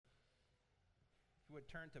you would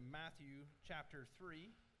turn to Matthew chapter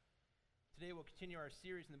 3. Today we'll continue our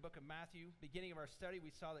series in the book of Matthew. Beginning of our study,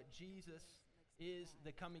 we saw that Jesus is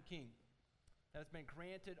the coming King. That has been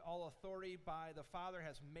granted all authority by the Father,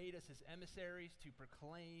 has made us his emissaries to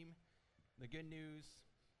proclaim the good news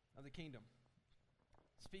of the kingdom.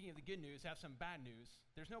 Speaking of the good news, I have some bad news.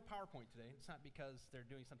 There's no PowerPoint today. It's not because they're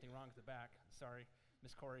doing something wrong at the back. Sorry,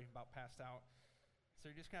 Miss Corey, about passed out. So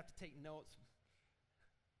you're just going to have to take notes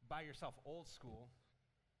by yourself, old school.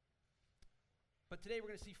 But today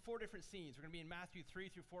we're going to see 4 different scenes. We're going to be in Matthew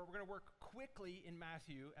 3 through 4. We're going to work quickly in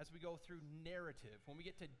Matthew as we go through narrative. When we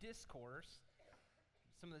get to discourse,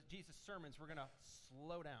 some of Jesus' sermons, we're going to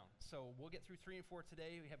slow down. So we'll get through 3 and 4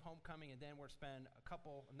 today. We have homecoming, and then we'll spend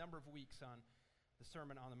a number of weeks on the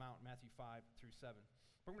Sermon on the Mount, Matthew 5 through 7.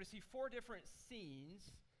 We're going to see 4 different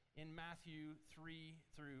scenes in Matthew 3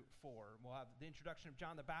 through 4. We'll have the introduction of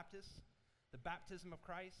John the Baptist, the baptism of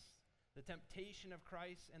Christ, the temptation of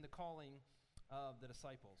Christ, and the calling of the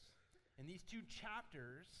disciples. In these 2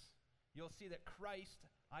 chapters, you'll see that Christ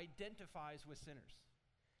identifies with sinners.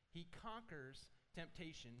 He conquers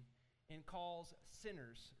temptation and calls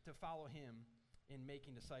sinners to follow him in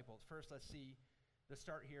making disciples. First, let's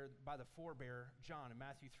start here by the forebearer, John, in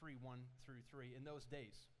Matthew 3, 1 through 3. In those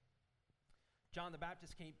days, John the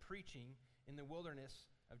Baptist came preaching in the wilderness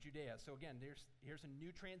of Judea. So again, here's a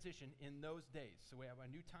new transition in those days. So we have a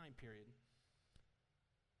new time period.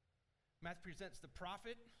 Matthew presents the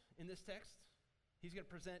prophet in this text. He's going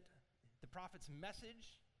to present the prophet's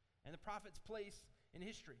message and the prophet's place in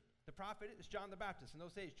history. The prophet is John the Baptist. In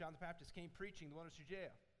those days, John the Baptist came preaching in the wilderness of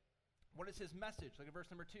Judea. What is his message? Look at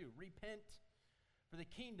verse number 2. Repent, for the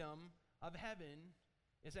kingdom of heaven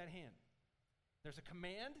is at hand. There's a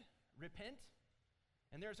command, repent,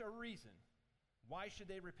 and there's a reason. Why should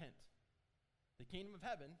they repent? The kingdom of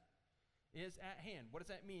heaven is at hand. What does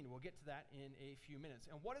that mean? We'll get to that in a few minutes.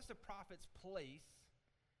 And what is the prophet's place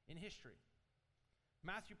in history?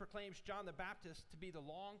 Matthew proclaims John the Baptist to be the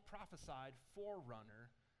long prophesied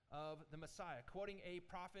forerunner of the Messiah, quoting a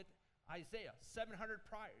prophet, Isaiah, 700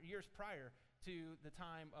 years prior to the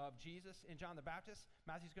time of Jesus and John the Baptist.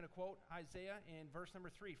 Matthew's going to quote Isaiah in verse number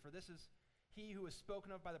 3. For this is he who was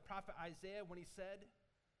spoken of by the prophet Isaiah when he said,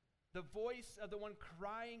 the voice of the one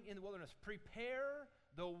crying in the wilderness, prepare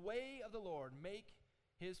the way of the Lord, make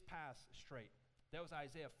his paths straight. That was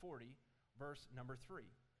Isaiah 40, verse number 3.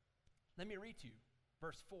 Let me read to you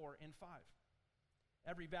verse 4 and 5.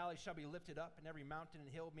 Every valley shall be lifted up, and every mountain and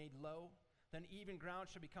hill made low. Then even ground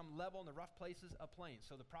shall become level, and the rough places a plain.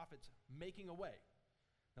 So the prophet's making a way.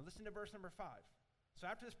 Now listen to verse number 5. So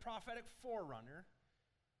after this prophetic forerunner,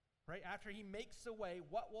 right, after he makes the way,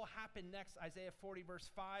 what will happen next? Isaiah 40, verse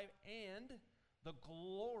 5, and the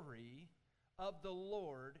glory of the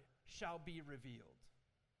Lord shall be revealed.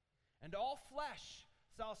 And all flesh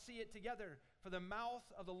shall see it together, for the mouth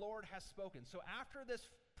of the Lord has spoken. So after this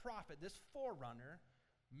prophet, this forerunner,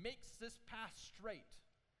 makes this path straight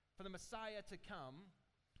for the Messiah to come,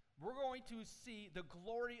 we're going to see the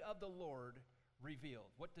glory of the Lord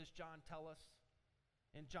revealed. What does John tell us?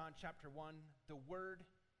 In John chapter 1, the Word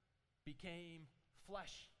became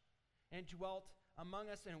flesh and dwelt among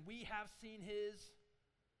us, and we have seen his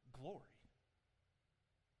glory.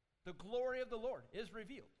 The glory of the Lord is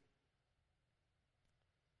revealed.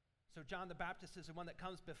 So John the Baptist is the one that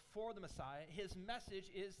comes before the Messiah. His message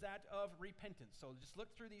is that of repentance. So just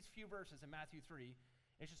look through these few verses in Matthew 3.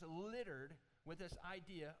 It's just littered with this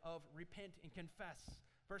idea of repent and confess.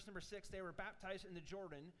 Verse number 6, they were baptized in the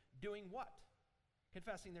Jordan, doing what?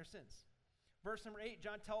 Confessing their sins. Verse number 8,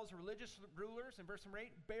 John tells religious rulers in verse number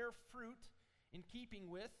 8, bear fruit in keeping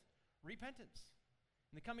with repentance.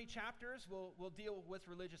 In the coming chapters, we'll deal with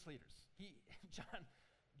religious leaders.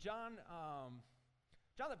 John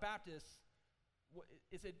the Baptist,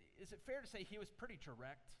 is it fair to say he was pretty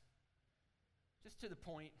direct? Just to the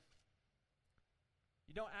point.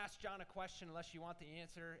 You don't ask John a question unless you want the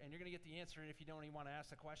answer, and you're going to get the answer if you don't even want to ask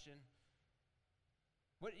the question.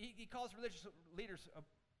 He calls religious leaders a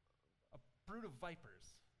brood of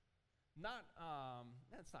vipers.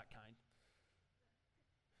 That's not kind.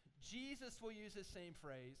 Jesus will use this same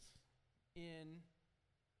phrase in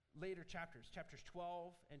later chapters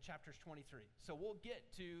 12 and chapters 23. So we'll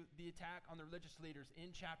get to the attack on the religious leaders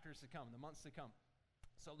in chapters to come, the months to come.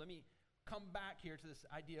 So let me come back here to this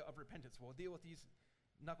idea of repentance. We'll deal with these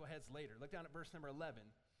knuckleheads later. Look down at verse number 11.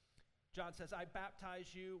 John says, I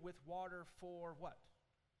baptize you with water for what?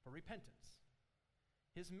 For repentance.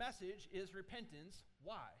 His message is repentance.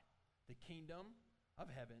 Why? The kingdom of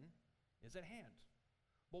heaven is at hand.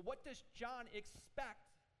 Well, what does John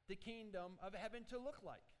expect the kingdom of heaven to look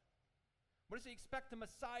like? What does he expect the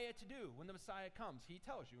Messiah to do when the Messiah comes? He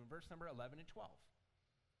tells you in verse number 11 and 12.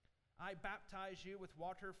 I baptize you with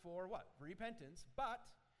water for what? For repentance. But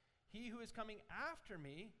he who is coming after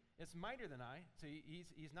me is mightier than I. So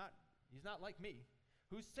he's not like me.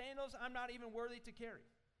 Whose sandals I'm not even worthy to carry.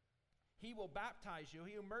 He will baptize you.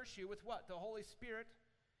 He will immerse you with what? The Holy Spirit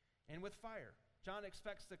and with fire. John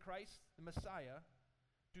expects the Christ, the Messiah,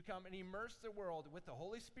 to come and immerse the world with the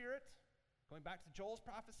Holy Spirit, going back to Joel's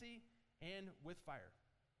prophecy, and with fire.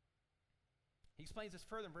 He explains this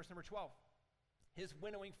further in verse number 12. His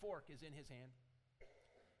winnowing fork is in his hand.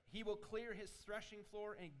 He will clear his threshing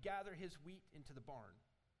floor and gather his wheat into the barn.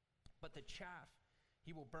 But the chaff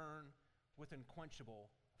he will burn with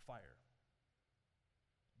unquenchable fire.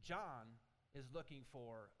 John is looking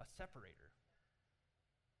for a separator.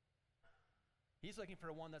 He's looking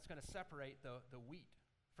for one that's going to separate the wheat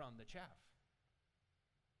from the chaff.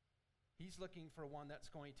 He's looking for one that's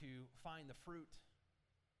going to find the fruit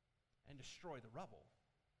and destroy the rubble.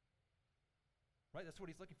 Right? That's what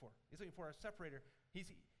he's looking for. He's looking for a separator. He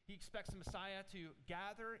expects the Messiah to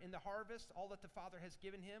gather in the harvest all that the Father has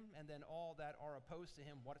given him, and then all that are opposed to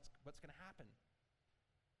him, what's going to happen?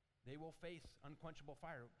 They will face unquenchable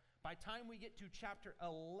fire. By the time we get to chapter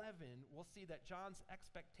 11, we'll see that John's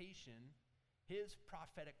expectation, his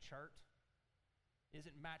prophetic chart,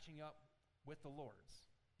 isn't matching up with the Lord's.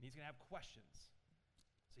 And he's going to have questions.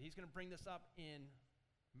 So he's going to bring this up in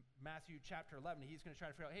Matthew chapter 11. He's going to try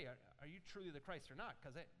to figure out, hey, are you truly the Christ or not?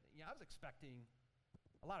 Because I was expecting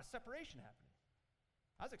a lot of separation happening.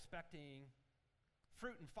 I was expecting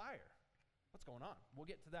fruit and fire. What's going on? We'll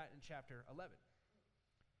get to that in chapter 11.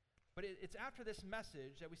 But it's after this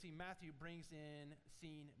message that we see Matthew brings in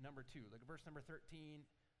scene number 2. Look at verse number 13.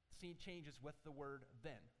 The scene changes with the word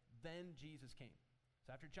then. Then Jesus came.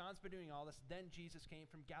 So after John's been doing all this, then Jesus came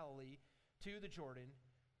from Galilee to the Jordan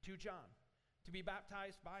to John to be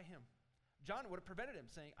baptized by him. John would have prevented him,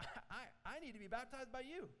 saying, I need to be baptized by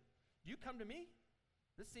you. Do you come to me?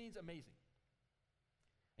 This scene's amazing.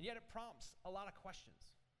 And yet it prompts a lot of questions.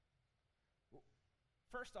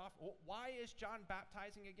 First off, why is John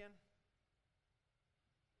baptizing again?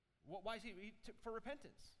 Why is he for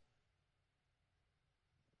repentance?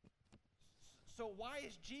 So why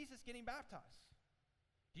is Jesus getting baptized?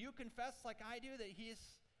 Do you confess like I do that he is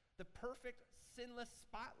the perfect, sinless,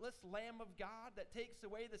 spotless Lamb of God that takes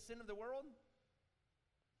away the sin of the world?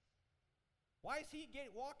 Why is he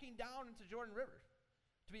walking down into Jordan River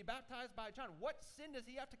to be baptized by John? What sin does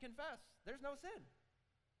he have to confess? There's no sin.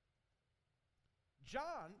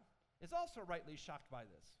 John is also rightly shocked by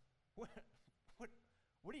this.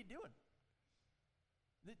 What are you doing?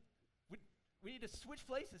 We need to switch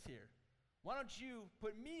places here. Why don't you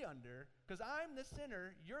put me under, because I'm the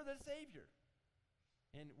sinner, you're the Savior.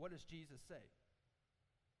 And what does Jesus say?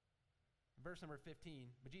 Verse number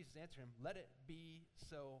 15, but Jesus answered him, let it be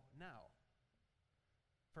so now.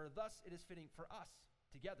 For thus it is fitting for us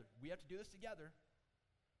together. We have to do this together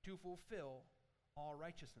to fulfill all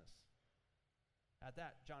righteousness. At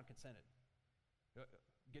that, John consented.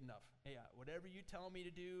 Good enough. Hey, whatever you tell me to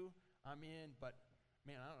do, I'm in, but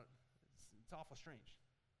man, I don't know. It's awful strange.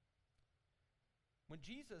 When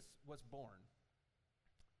Jesus was born,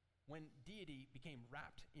 when deity became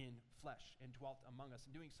wrapped in flesh and dwelt among us,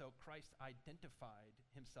 in doing so, Christ identified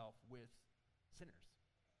himself with sinners.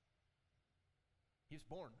 He was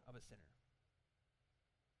born of a sinner.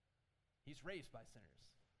 He's raised by sinners.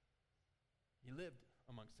 He lived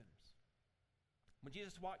among sinners. When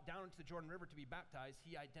Jesus walked down into the Jordan River to be baptized,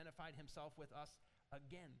 he identified himself with us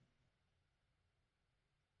again.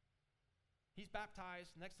 He's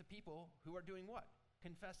baptized next to people who are doing what?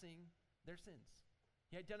 Confessing their sins.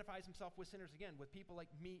 He identifies himself with sinners again, with people like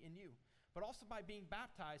me and you. But also by being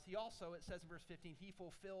baptized, he also, it says in verse 15, he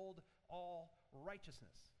fulfilled all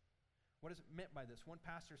righteousness. What is meant by this? One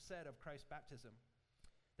pastor said of Christ's baptism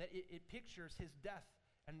that it pictures his death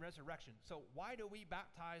and resurrection. So why do we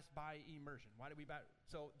baptize by immersion? Why do we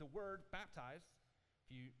So the word baptized,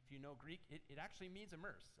 if you know Greek, it actually means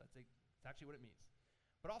immerse. That's actually what it means.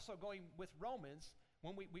 But also going with Romans,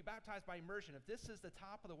 when we baptize by immersion, if this is the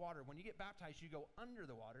top of the water, when you get baptized, you go under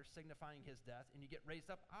the water, signifying his death, and you get raised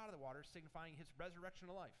up out of the water, signifying his resurrection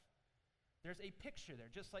to life. There's a picture there.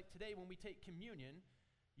 Just like today when we take communion,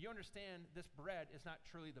 you understand this bread is not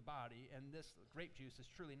truly the body, and this grape juice is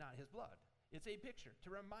truly not his blood. It's a picture to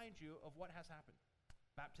remind you of what has happened.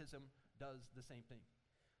 Baptism does the same thing.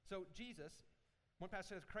 So Jesus, one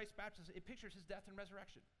pastor says, Christ's baptism, it pictures his death and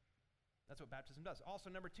resurrection. That's what baptism does. Also,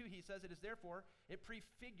 number 2, he says it is therefore, it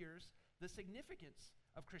prefigures the significance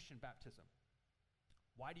of Christian baptism.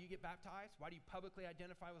 Why do you get baptized? Why do you publicly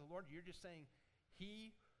identify with the Lord? You're just saying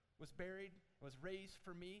he was buried, was raised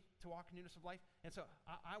for me to walk in newness of life. And so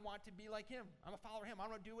I want to be like him. I'm a follower of him. I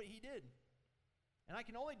want to do what he did. And I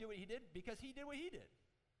can only do what he did because he did what he did.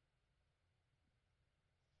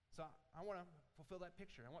 So I want to fulfill that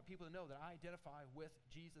picture. I want people to know that I identify with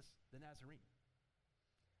Jesus the Nazarene.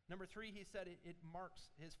 Number 3, he said it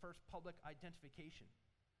marks his first public identification.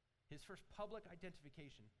 His first public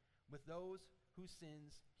identification with those whose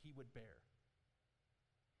sins he would bear.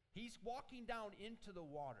 He's walking down into the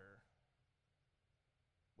water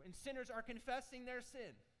when sinners are confessing their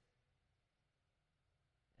sin.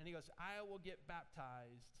 And he goes, I will get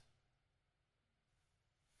baptized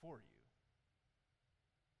for you.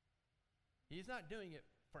 He's not doing it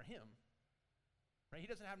for him. Right? He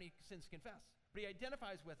doesn't have any sins to confess. But he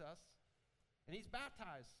identifies with us, and he's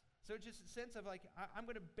baptized. So it's just a sense of like, I'm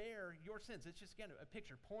going to bear your sins. It's just, again, a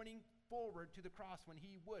picture pointing forward to the cross when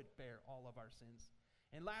he would bear all of our sins.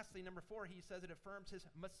 And lastly, number 4, he says it affirms his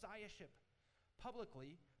messiahship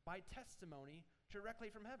publicly by testimony directly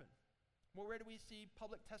from heaven. Well, where do we see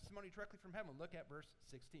public testimony directly from heaven? Look at verse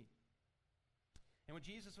 16. And when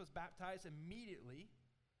Jesus was baptized, immediately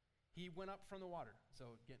he went up from the water.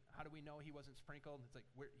 So again, how do we know he wasn't sprinkled? It's like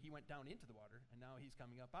he went down into the water, and now he's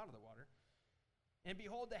coming up out of the water. And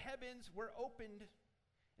behold, the heavens were opened,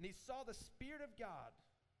 and he saw the Spirit of God.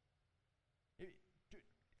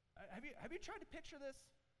 Have you tried to picture this?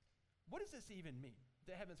 What does this even mean?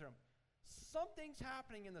 The heavens are open. Something's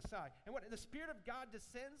happening in the sky. And what the Spirit of God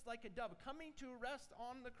descends like a dove, coming to rest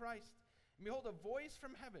on the Christ. And behold, a voice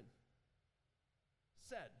from heaven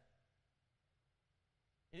said,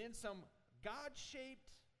 and in some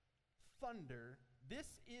God-shaped thunder, this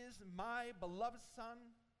is my beloved Son,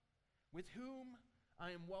 with whom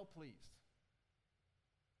I am well pleased.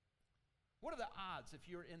 What are the odds, if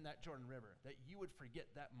you're in that Jordan River, that you would forget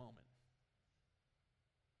that moment?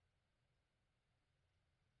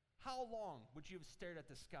 How long would you have stared at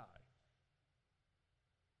the sky?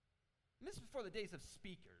 And this is before the days of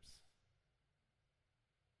speakers.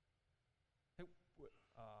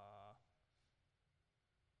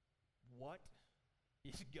 What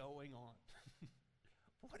is going on?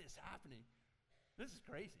 What is happening? This is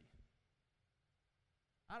crazy.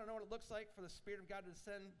 I don't know what it looks like for the Spirit of God to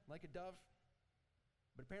descend like a dove,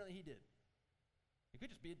 but apparently he did. It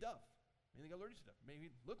could just be a dove. Maybe they got allergic to dove. Maybe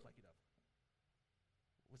it looked like a dove.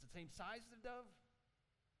 Was it the same size as a dove?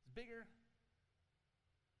 Is it bigger?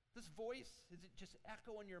 This voice, does it just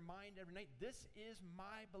echo in your mind every night? This is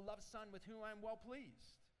my beloved Son with whom I am well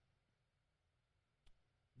pleased.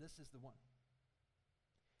 This is the one.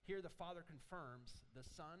 Here the Father confirms the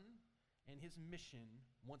Son and his mission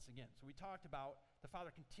once again. So we talked about the Father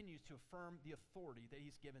continues to affirm the authority that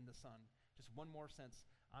he's given the Son. Just one more sense.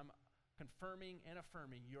 I'm confirming and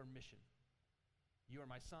affirming your mission. You are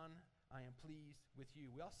my Son. I am pleased with you.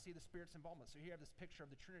 We also see the Spirit's involvement. So here you have this picture of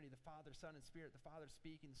the Trinity, the Father, Son, and Spirit. The Father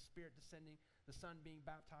speaking, the Spirit descending, the Son being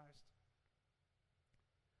baptized.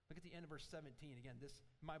 Look at the end of verse 17. Again, this,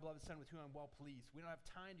 my beloved Son with whom I'm well pleased. We don't have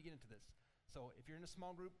time to get into this. So if you're in a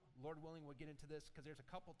small group, Lord willing, we'll get into this because there's a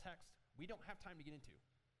couple texts we don't have time to get into.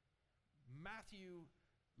 Matthew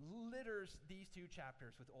litters these 2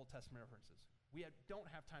 chapters with Old Testament references. We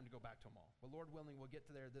don't have time to go back to them all. But Lord willing, we'll get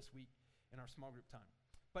to there this week in our small group time.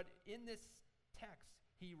 But in this text,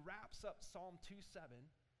 he wraps up Psalm 2:7,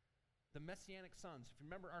 the Messianic sons. If you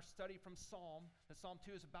remember our study from Psalm, that Psalm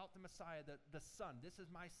 2 is about the Messiah, the Son. This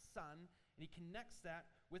is my Son. And he connects that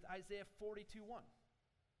with Isaiah 42:1,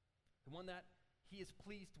 the one that he is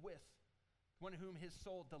pleased with, the one in whom his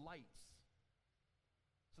soul delights.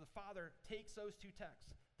 So the Father takes those 2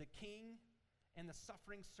 texts, the king and the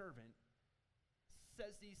suffering servant,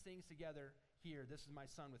 says these things together here. This is my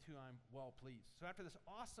Son with whom I'm well pleased. So after this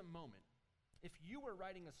awesome moment, if you were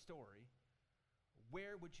writing a story,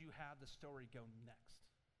 where would you have the story go next?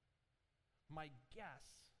 My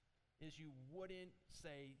guess is you wouldn't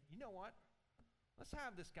say, you know what? Let's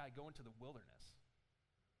have this guy go into the wilderness.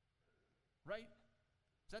 Right?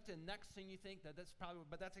 Is that the next thing you think? That's probably,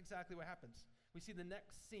 but that's exactly what happens. We see the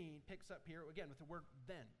next scene picks up here, again, with the word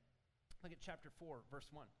then. Look at chapter 4, verse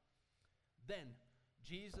 1. Then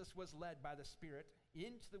Jesus was led by the Spirit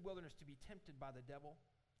into the wilderness to be tempted by the devil.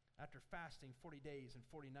 After fasting 40 days and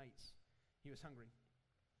 40 nights, he was hungry.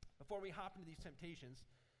 Before we hop into these temptations,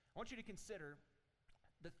 I want you to consider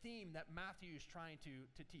the theme that Matthew is trying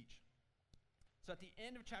to teach. So at the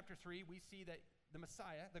end of chapter 3, we see that the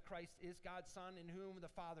Messiah, the Christ, is God's Son in whom the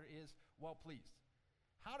Father is well pleased.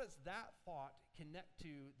 How does that thought connect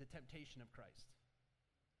to the temptation of Christ?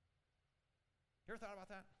 You ever thought about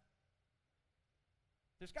that?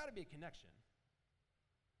 There's got to be a connection.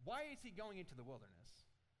 Why is he going into the wilderness?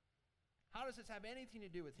 How does this have anything to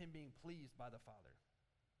do with him being pleased by the Father?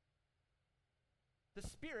 The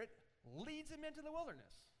Spirit leads him into the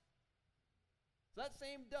wilderness. So that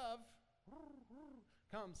same dove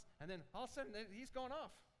comes, and then all of a sudden he's going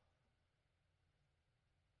off.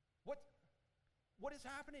 What is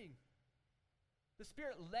happening? The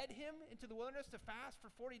Spirit led him into the wilderness to fast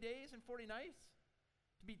for 40 days and 40 nights,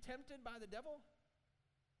 to be tempted by the devil.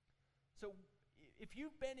 So if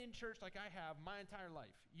you've been in church like I have my entire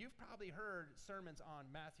life, you've probably heard sermons on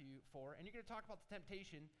Matthew 4, and you're going to talk about the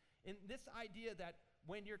temptation in this idea that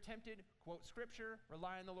when you're tempted, quote Scripture,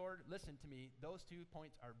 rely on the Lord. Listen to me. Those 2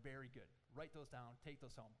 points are very good. Write those down. Take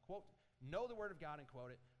those home. Quote, know the Word of God and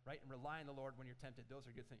quote it, right? And rely on the Lord when you're tempted. Those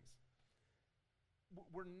are good things.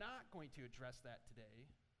 We're not going to address that today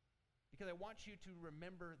because I want you to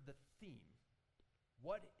remember the theme.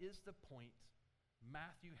 What is the point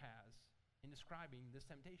Matthew has in describing this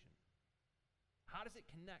temptation? How does it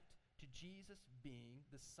connect to Jesus being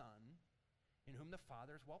the Son in whom the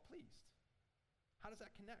Father is well pleased? How does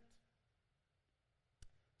that connect?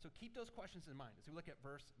 So keep those questions in mind as we look at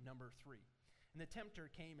verse number 3. And the tempter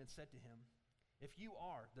came and said to him, if you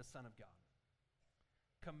are the Son of God,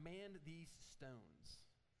 command these stones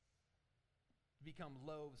to become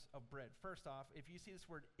loaves of bread. First off, if you see this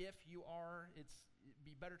word if you are, it'd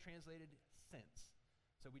be better translated since.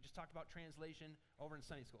 So we just talked about translation over in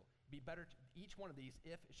Sunday school. Be better, each one of these,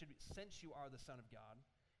 if, it should be, since you are the Son of God,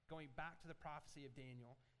 going back to the prophecy of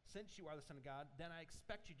Daniel, since you are the Son of God, then I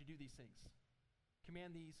expect you to do these things.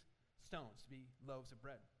 Command these stones to be loaves of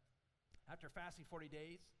bread. After fasting 40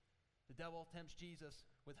 days, the devil tempts Jesus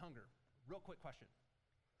with hunger. Real quick question.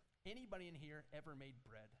 Anybody in here ever made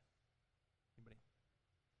bread? Anybody?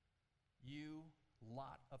 You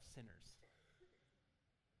lot of sinners.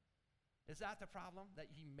 Is that the problem, that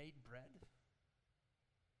he made bread?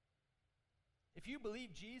 If you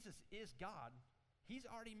believe Jesus is God, he's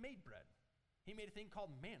already made bread. He made a thing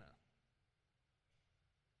called manna.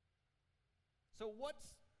 So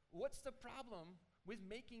what's the problem with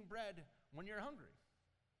making bread when you're hungry?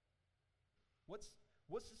 What's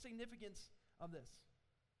the significance of this?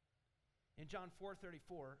 In John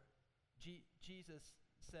 4:34, Jesus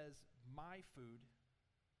says, my food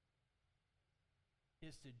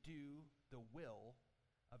is to do the will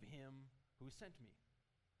of him who sent me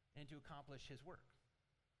and to accomplish his work.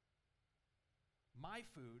 My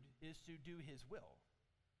food is to do his will.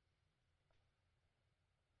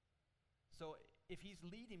 So if he's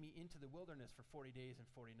leading me into the wilderness for 40 days and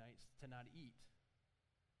 40 nights to not eat,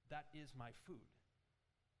 that is my food.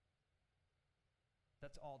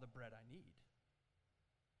 That's all the bread I need.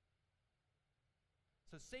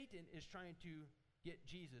 So Satan is trying to get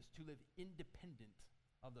Jesus to live independent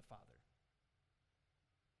of the Father.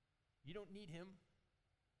 You don't need him.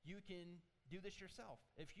 You can do this yourself.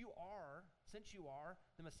 If you are, since you are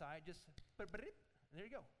the Messiah, just, and there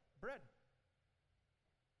you go, bread.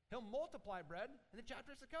 He'll multiply bread in the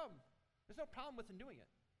chapters to come. There's no problem with him doing it.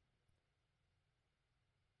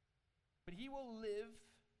 But he will live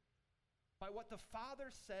by what the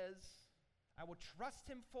Father says. I will trust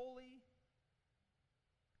him fully,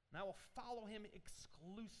 and I will follow him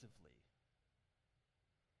exclusively.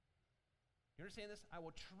 You understand this? I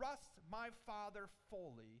will trust my Father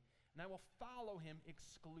fully, and I will follow him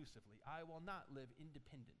exclusively. I will not live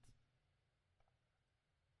independent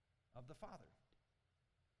of the Father.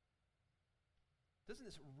 Doesn't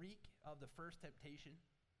this reek of the first temptation?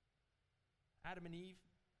 Adam and Eve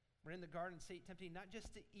were in the garden, Satan tempting not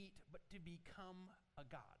just to eat, but to become a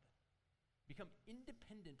god. Become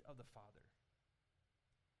independent of the Father.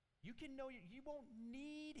 You can know you won't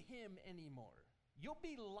need him anymore. You'll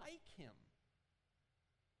be like him.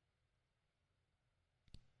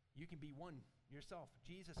 You can be one yourself.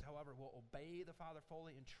 Jesus, however, will obey the Father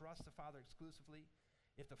fully and trust the Father exclusively.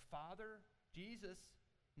 If the Father, Jesus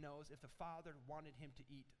knows if the Father wanted him to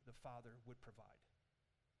eat, the Father would provide.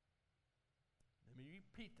 Let me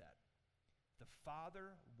repeat that. If the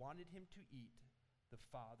Father wanted him to eat, the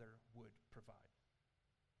Father would provide.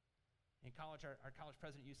 In college, our college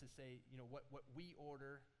president used to say, you know, what we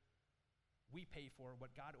order, we pay for.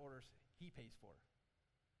 What God orders, he pays for.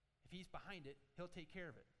 If he's behind it, he'll take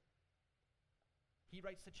care of it. He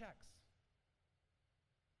writes the checks.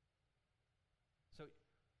 So,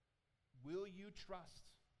 will you trust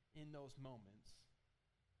in those moments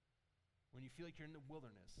when you feel like you're in the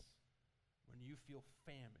wilderness, when you feel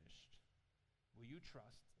famished? Will you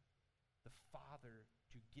trust the Father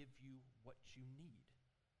to give you what you need?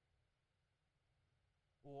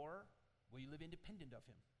 Or will you live independent of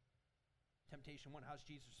him? Temptation 1, how does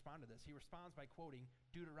Jesus respond to this? He responds by quoting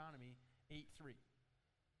Deuteronomy 8:3.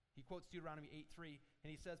 He quotes Deuteronomy 8:3,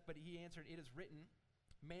 and he says, "But he answered, it is written,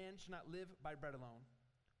 man shall not live by bread alone,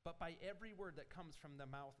 but by every word that comes from the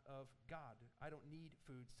mouth of God." I don't need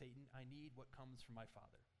food, Satan. I need what comes from my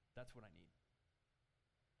Father. That's what I need.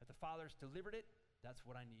 If the Father's delivered it, that's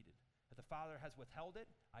what I needed. If the Father has withheld it,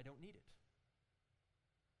 I don't need it.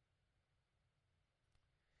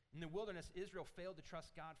 In the wilderness, Israel failed to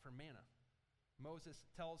trust God for manna. Moses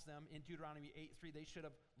tells them in Deuteronomy 8:3 they should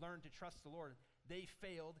have learned to trust the Lord. They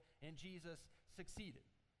failed, and Jesus succeeded.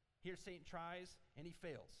 Here Satan tries, and he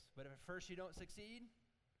fails. But if at first you don't succeed,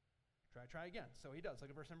 try again. So he does. Look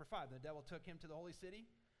at verse number 5. The devil took him to the holy city,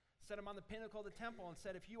 set him on the pinnacle of the temple, and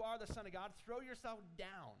said, "If you are the Son of God, throw yourself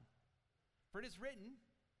down. For it is written,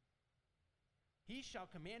 he shall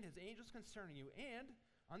command his angels concerning you, and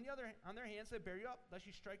on their hands they bear you up, lest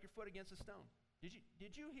you strike your foot against a stone."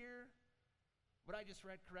 Did you hear what I just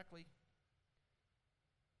read correctly?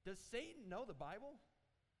 Does Satan know the Bible?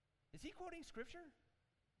 Is he quoting Scripture?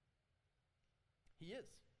 He is.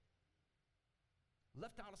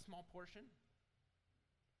 Left out a small portion,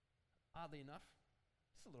 oddly enough,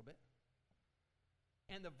 just a little bit.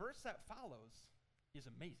 And the verse that follows is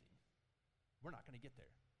amazing. We're not going to get there.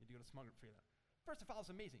 You need to go to small group for that. Verse that follows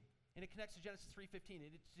is amazing. And it connects to Genesis 3:15.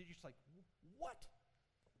 And it's just like, what?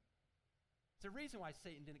 It's a reason why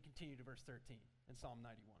Satan didn't continue to verse 13 in Psalm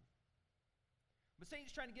 91. But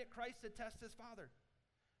Satan's trying to get Christ to test his Father.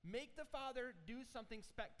 Make the Father do something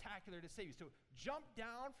spectacular to save you. So jump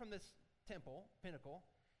down from this pinnacle.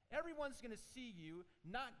 Everyone's going to see you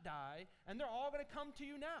not die, and they're all going to come to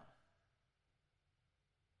you now.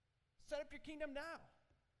 Set up your kingdom now.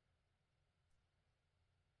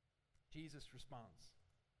 Jesus responds.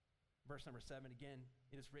 Verse number 7, again,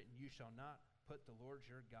 it is written, "You shall not put the Lord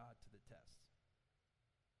your God to the test."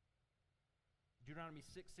 Deuteronomy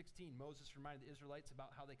 6:16, Moses reminded the Israelites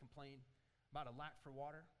about how they complained about a lack for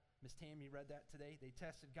water. Miss Tammy read that today. They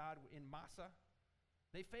tested God in Massah.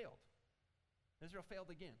 They failed. Israel failed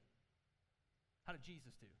again. How did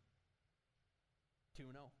Jesus do?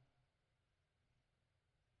 2-0.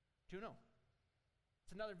 2-0.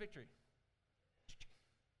 It's another victory.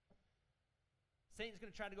 Satan's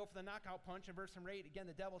going to try to go for the knockout punch in verse number 8. Again,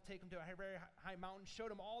 the devil take him to a very high mountain,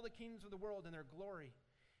 showed him all the kingdoms of the world and their glory.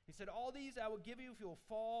 He said, "All these I will give you if you will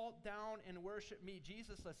fall down and worship me."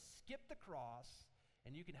 Jesus, let's skip the cross,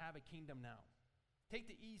 and you can have a kingdom now. Take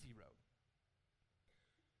the easy road.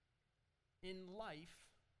 In life,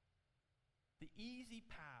 the easy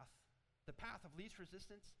path, the path of least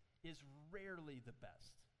resistance, is rarely the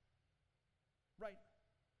best. Right?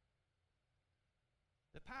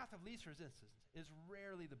 The path of least resistance is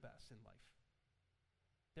rarely the best in life.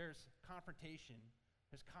 There's confrontation,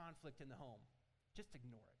 there's conflict in the home. Just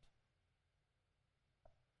ignore it.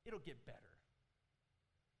 It'll get better.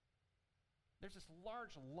 There's this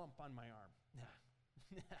large lump on my arm.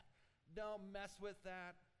 Don't mess with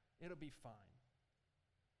that. It'll be fine.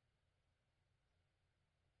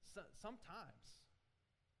 Sometimes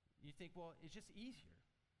you think, well, it's just easier.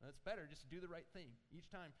 It's better just to do the right thing each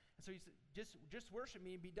time. And so he said, just worship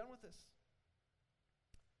me and be done with this.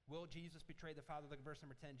 Will Jesus betray the Father? Look at verse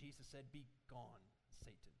number 10. Jesus said, "Be gone,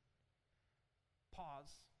 Satan."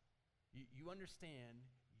 Pause. You understand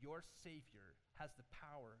your Savior has the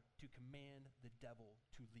power to command the devil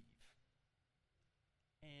to leave.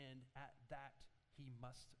 And at that, he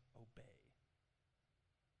must obey.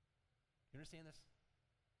 You understand this?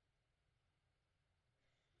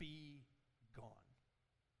 Be gone.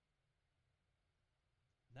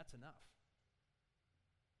 And that's enough.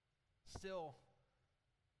 Still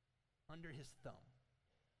under his thumb.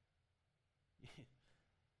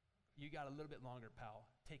 You got a little bit longer, pal.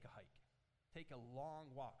 Take a hike. Take a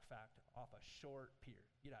long walk, fact, off a short pier.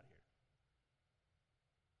 Get out of here.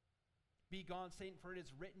 "Be gone, Satan, for it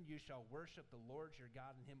is written, you shall worship the Lord your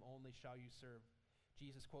God, and him only shall you serve."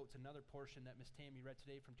 Jesus quotes another portion that Miss Tammy read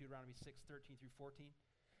today from Deuteronomy 6:13-14,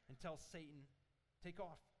 and tells Satan, take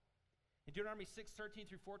off. In Deuteronomy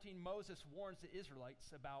 6:13-14, Moses warns the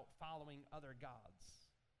Israelites about following other gods,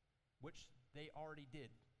 which they already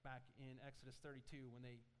did back in Exodus 32 when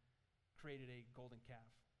they created a golden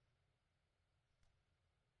calf.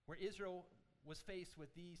 Where Israel was faced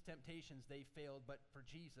with these temptations, they failed, but for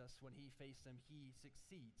Jesus, when he faced them, he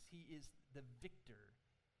succeeds. He is the victor.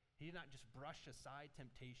 He did not just brush aside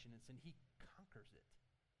temptation and sin, he conquers it.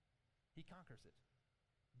 He conquers it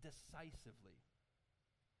decisively.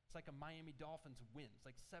 It's like a Miami Dolphins win. It's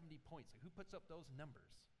like 70 points. Like, who puts up those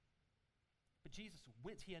numbers? But Jesus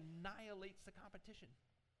wins. He annihilates the competition.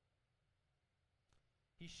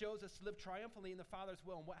 He shows us to live triumphantly in the Father's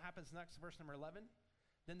will. And what happens next? Verse number 11.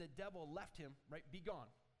 Then the devil left him, right? Be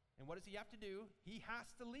gone. And what does he have to do? He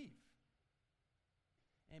has to leave.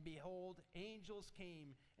 And behold, angels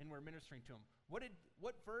came and were ministering to him.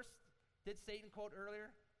 What verse did Satan quote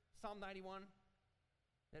earlier? Psalm 91.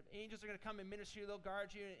 That angels are going to come and minister to you, they'll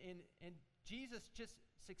guard you. And Jesus just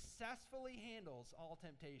successfully handles all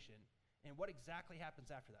temptation. And what exactly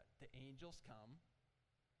happens after that? The angels come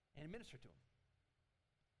and minister to him.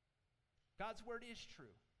 God's word is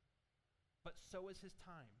true, but so is his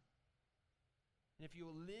time. And if you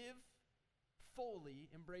will live fully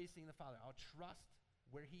embracing the Father, I'll trust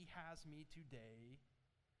where he has me today,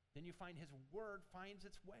 then you find his word finds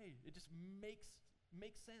its way. It just makes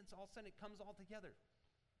sense. All of a sudden it comes all together.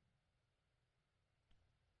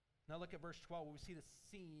 Now look at verse 12 where we see the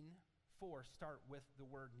scene 4 start with the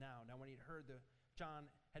word now. Now when he'd heard that John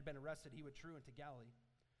had been arrested, he withdrew into Galilee.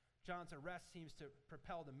 John's arrest seems to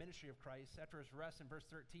propel the ministry of Christ. After his arrest in verse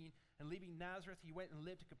 13, and leaving Nazareth, he went and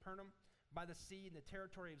lived in Capernaum by the sea in the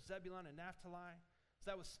territory of Zebulun and Naphtali, so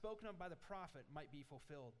that was spoken of by the prophet might be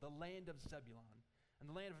fulfilled, the land of Zebulun and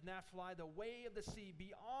the land of Naphtali, the way of the sea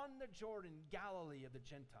beyond the Jordan, Galilee of the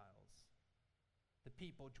Gentiles. The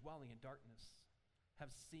people dwelling in darkness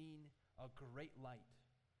have seen a great light.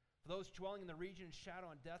 For those dwelling in the region of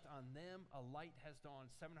shadow and death, on them a light has dawned.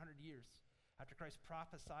 700 years after Christ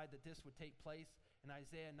prophesied that this would take place in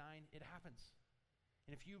Isaiah 9, it happens.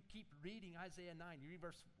 And if you keep reading Isaiah 9, you read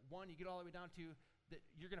verse 1, you get all the way down to that,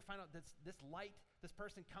 you're going to find out this light, this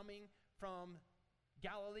person coming from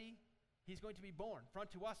Galilee, he's going to be born. For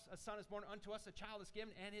unto us a son is born, unto us a child is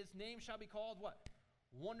given, and his name shall be called what?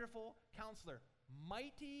 Wonderful Counselor,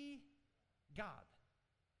 Mighty God.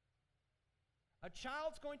 A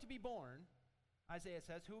child's going to be born, Isaiah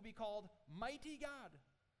says, who will be called Mighty God,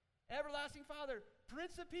 Everlasting Father,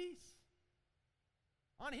 Prince of Peace.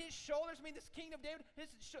 On his shoulders, this king of David,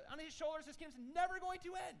 on his shoulders, his kingdom's never going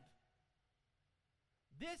to end.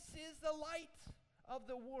 This is the light of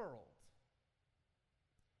the world.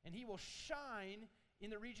 And he will shine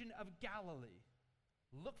in the region of Galilee.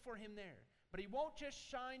 Look for him there. But he won't just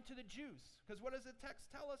shine to the Jews. Because what does the text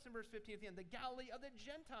tell us in verse 15 at the end? The Galilee of the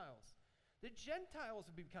Gentiles. The Gentiles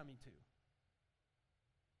will be coming to.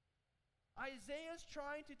 Isaiah's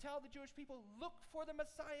trying to tell the Jewish people, look for the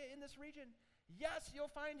Messiah in this region. Yes, you'll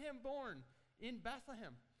find him born in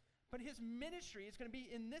Bethlehem. But his ministry is going to be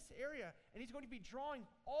in this area, and he's going to be drawing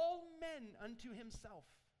all men unto himself.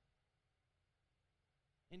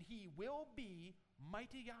 And he will be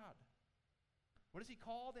Mighty God. What is he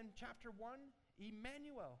called in chapter 1?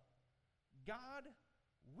 Emmanuel, God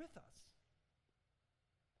with us.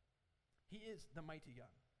 He is the Mighty God.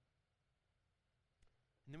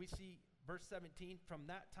 And then we see verse 17, from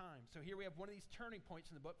that time. So here we have one of these turning points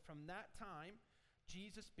in the book. From that time,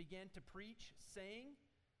 Jesus began to preach, saying,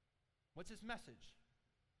 what's his message?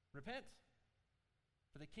 Repent,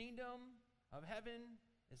 for the kingdom of heaven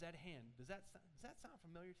is at hand. Does that sound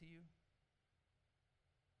familiar to you?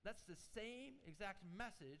 That's the same exact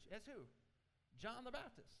message as who? John the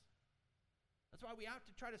Baptist. That's why we have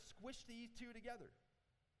to try to squish these two together.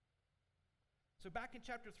 So back in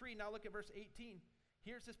chapter 3, now look at verse 18.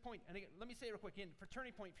 Here's this point. And again, let me say it real quick. For turning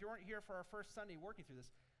point, if you weren't here for our first Sunday working through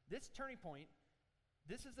this turning point,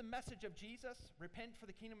 this is the message of Jesus. Repent, for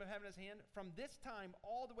the kingdom of heaven is at hand. From this time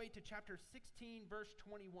all the way to chapter 16, verse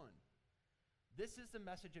 21. This is the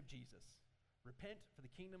message of Jesus. Repent, for the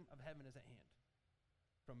kingdom of heaven is at hand.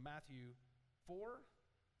 From Matthew 4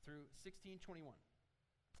 through 16:21.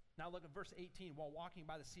 Now look at verse 18. While walking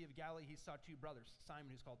by the Sea of Galilee, he saw two brothers, Simon,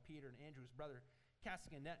 who's called Peter, and Andrew, his brother,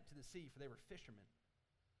 casting a net into the sea, for they were fishermen.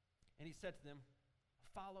 And he said to them,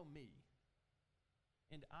 follow me,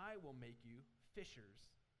 and I will make you fishers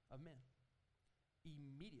of men.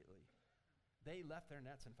 Immediately, they left their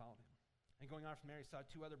nets and followed him. And going on from there, he saw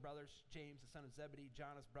two other brothers, James, the son of Zebedee,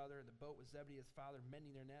 John, his brother, in the boat with Zebedee, his father,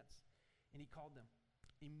 mending their nets. And he called them.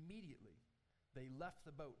 Immediately, they left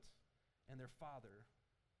the boat and their father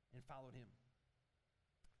and followed him.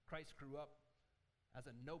 Christ grew up as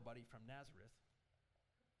a nobody from Nazareth.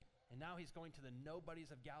 And now he's going to the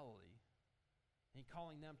nobodies of Galilee and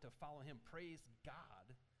calling them to follow him. Praise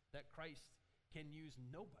God that Christ can use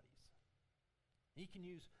nobodies. He can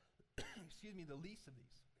use, the least of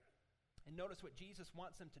these. And notice what Jesus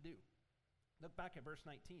wants them to do. Look back at verse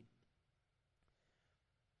 19.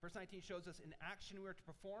 Verse 19 shows us an action we are to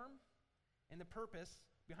perform and the purpose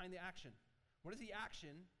behind the action. What is the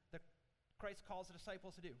action that Christ calls the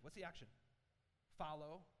disciples to do? What's the action?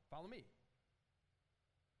 Follow me.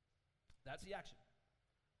 That's the action.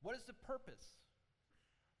 What is the purpose?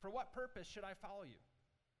 For what purpose should I follow you?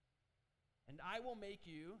 And I will make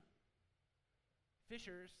you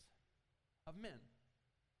fishers of men.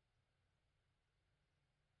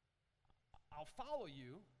 I'll follow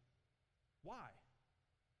you. Why?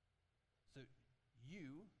 So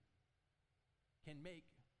you can make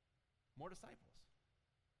more disciples.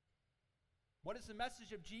 What is the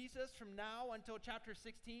message of Jesus from now until chapter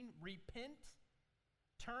 16? Repent,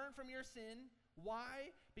 turn from your sin.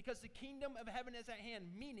 Why? Because the kingdom of heaven is at hand,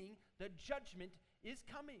 meaning the judgment is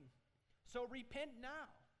coming. So repent now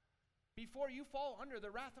before you fall under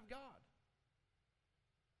the wrath of God.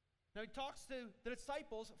 Now he talks to the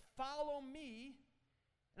disciples, follow me,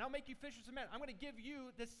 and I'll make you fishers of men. I'm going to give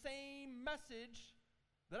you the same message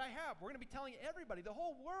that I have. We're going to be telling everybody, the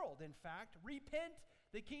whole world, in fact, repent,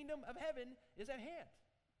 the kingdom of heaven is at hand.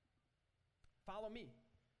 Follow me,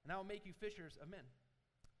 and I will make you fishers of men.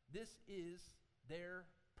 This is their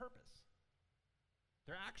purpose.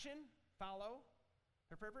 Their action, follow.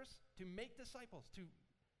 Their purpose, to make disciples.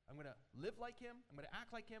 I'm going to live like him, I'm going to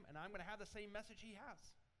act like him, and I'm going to have the same message he has.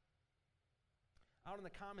 Out in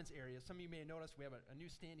the comments area, some of you may have noticed we have a new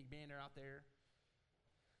standing banner out there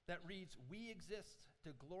that reads, "We exist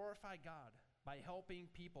to glorify God by helping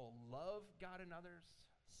people love God and others,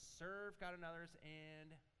 serve God and others,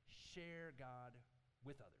 and share God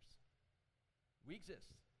with others." We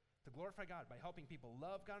exist to glorify God by helping people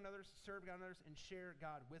love God and others, serve God and others, and share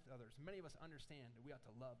God with others. Many of us understand that we ought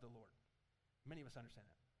to love the Lord. Many of us understand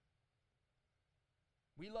that.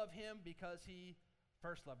 We love him because he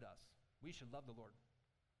first loved us. We should love the Lord.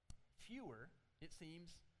 Fewer, it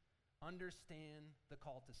seems, understand the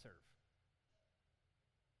call to serve.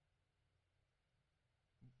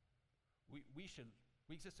 We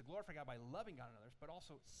exist to glorify God by loving God and others, but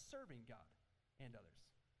also serving God and others.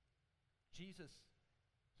 Jesus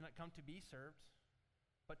did not come to be served,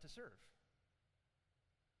 but to serve.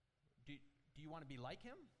 Do you want to be like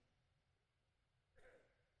him?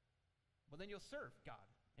 Well, then you'll serve God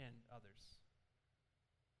and others.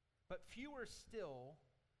 But fewer still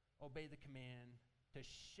obey the command to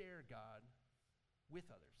share God with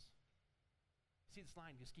others. See this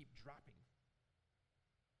line just keep dropping.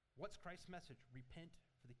 What's Christ's message? Repent,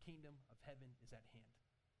 for the kingdom of heaven is at hand.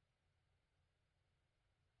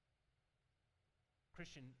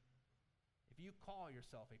 Christian, if you call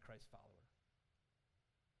yourself a Christ follower,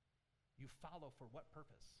 you follow for what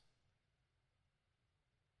purpose?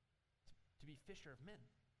 To be fisher of men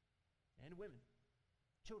and women,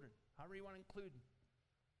 children, however you want to include.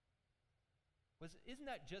 Isn't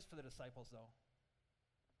that just for the disciples, though?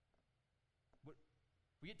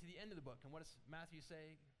 We get to the end of the book, and what does Matthew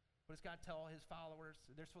say? What does God tell his followers?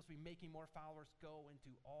 They're supposed to be making more followers. Go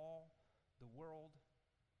into all the world.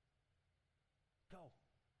 Go.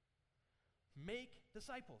 Make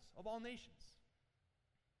disciples of all nations.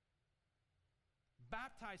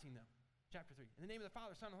 Baptizing them. Chapter 3. In the name of the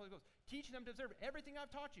Father, Son, and Holy Ghost. Teaching them to observe everything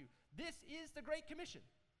I've taught you. This is the Great Commission.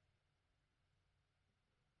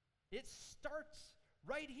 It starts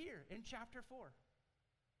right here in chapter 4.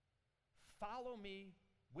 Follow me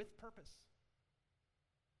with purpose.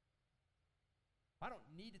 I don't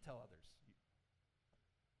need to tell others.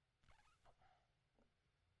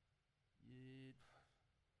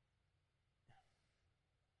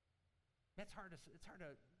 It's hard to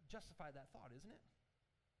justify that thought, isn't it?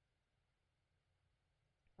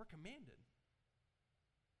 We're commanded.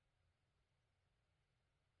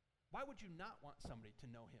 Why would you not want somebody to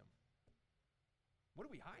know him? What are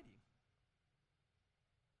we hiding?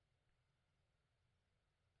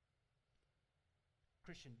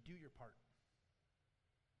 Christian, do your part.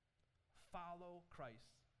 Follow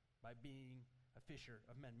Christ by being a fisher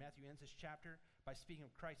of men. Matthew ends this chapter by speaking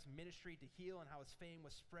of Christ's ministry to heal and how his fame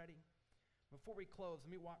was spreading. Before we close,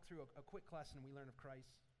 let me walk through a quick lesson we learn of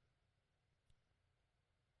Christ.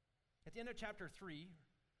 At the end of chapter 3,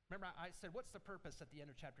 remember I said, what's the purpose at the end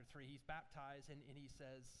of chapter 3? He's baptized and he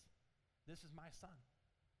says, this is my son.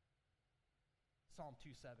 Psalm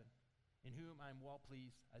 2:7, in whom I am well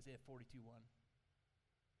pleased, Isaiah 42:1.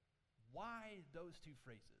 Why those two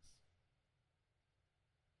phrases?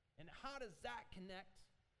 And how does that connect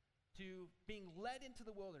to being led into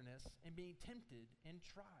the wilderness and being tempted and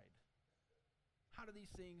tried? How do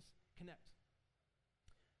these things connect?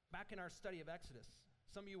 Back in our study of Exodus,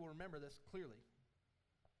 some of you will remember this clearly.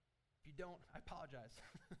 If you don't, I apologize.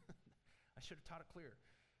 I should have taught it clear.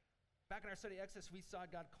 Back in our study of Exodus, we saw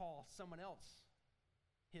God call someone else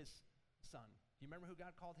his son. Do you remember who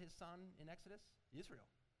God called his son in Exodus?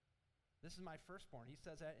 Israel. This is my firstborn. He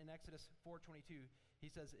says that in Exodus 4:22. He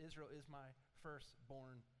says, Israel is my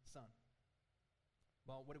firstborn son.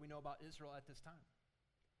 Well, what do we know about Israel at this time?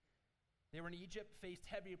 They were in Egypt, faced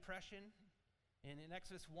heavy oppression. And in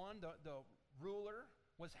Exodus 1, the ruler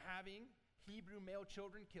was having Hebrew male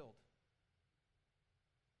children killed.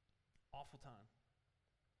 Awful time.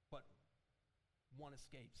 But one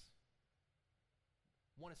escapes.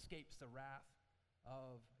 One escapes the wrath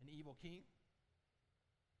of an evil king.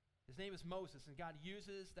 His name is Moses, and God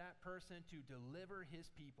uses that person to deliver his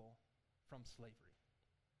people from slavery.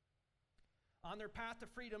 On their path to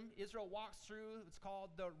freedom, Israel walks through what's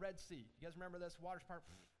called the Red Sea. You guys remember this? Water's part,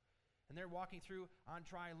 and they're walking through on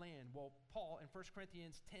dry land. Well, Paul in 1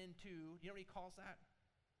 Corinthians 10:2, you know what he calls that?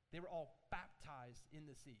 They were all baptized in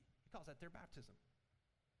the sea. He calls that their baptism.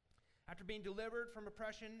 After being delivered from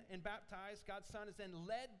oppression and baptized, God's Son is then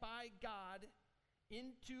led by God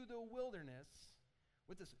into the wilderness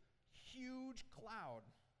with this huge cloud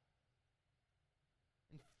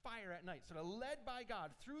and fire at night. So they're led by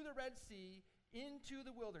God through the Red Sea into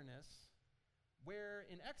the wilderness, where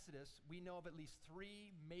in Exodus we know of at least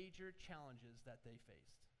 3 major challenges that they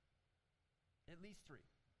faced. At least 3.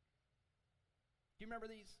 Do you remember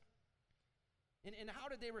these? And how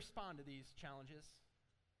did they respond to these challenges?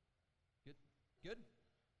 Good? Good?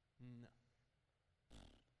 No.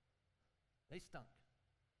 They stunk.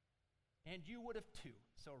 And you would have too,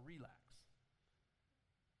 so relax.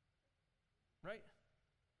 Right?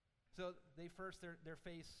 So they're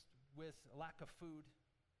faced with a lack of food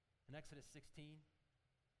in Exodus 16.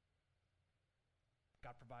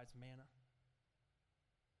 God provides manna.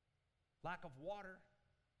 Lack of water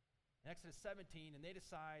in Exodus 17, and they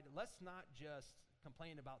decide, let's not just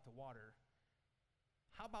complain about the water.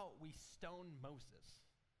 How about we stone Moses?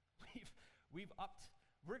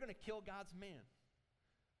 We're going to kill God's man.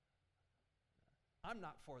 I'm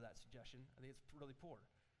not for that suggestion. I think it's really poor,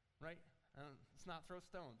 right? Let's not throw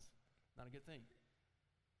stones. Not a good thing.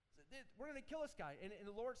 So we're going to kill this guy. And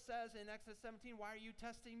the Lord says in Exodus 17, why are you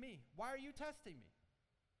testing me? Why are you testing me?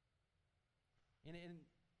 And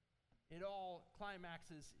it all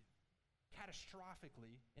climaxes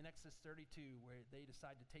catastrophically in Exodus 32, where they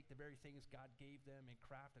decide to take the very things God gave them and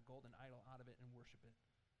craft a golden idol out of it and worship it.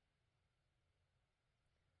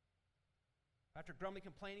 After grumbling,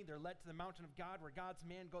 complaining, they're led to the mountain of God, where God's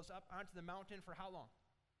man goes up onto the mountain for how long?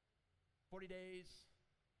 40 days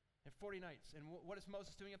and 40 nights. And what is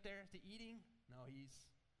Moses doing up there? Is he eating? No, he's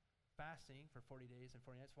fasting for 40 days and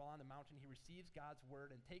 40 nights. While on the mountain, he receives God's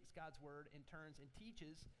word and takes God's word and turns and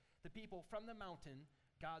teaches the people from the mountain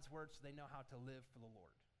God's word so they know how to live for the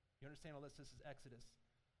Lord. You understand all this? This is Exodus.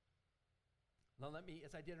 Now let me,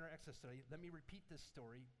 as I did in our Exodus study, let me repeat this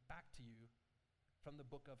story back to you from the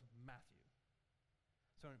book of Matthew.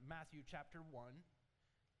 So in Matthew chapter 1,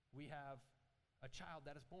 we have a child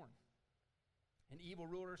that is born. An evil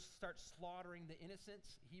ruler starts slaughtering the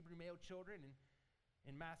innocents, Hebrew male children. And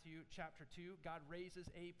in Matthew chapter 2, God raises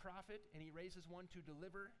a prophet, and he raises one to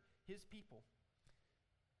deliver his people.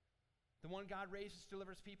 The one God raises to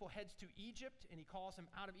deliver his people heads to Egypt, and he calls him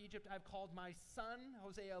out of Egypt. I've called my son,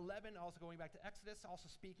 Hosea 11, also going back to Exodus, also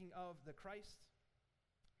speaking of the Christ.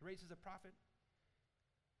 He raises a prophet,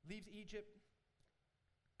 leaves Egypt,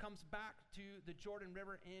 comes back to the Jordan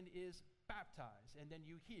River and is baptized. And then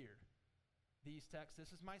you hear these texts.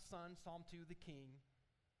 This is my son, Psalm 2, the king.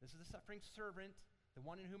 This is the suffering servant, the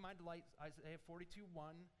one in whom I delight, Isaiah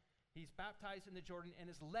 42:1. He's baptized in the Jordan and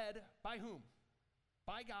is led by whom?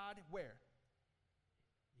 By God, where?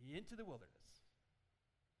 Into the wilderness.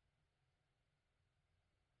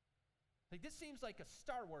 Like, this seems like a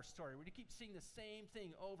Star Wars story where you keep seeing the same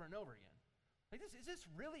thing over and over again. Like, is this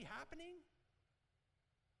really happening?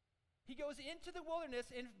 He goes into the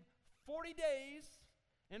wilderness in 40 days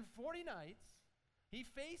and 40 nights. He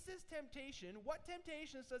faces temptation. What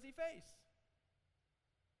temptations does he face?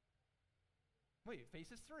 Wait, he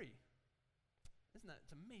faces 3. Isn't that,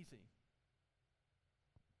 it's amazing.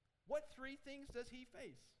 What 3 things does he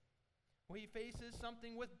face? Well, he faces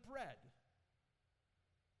something with bread.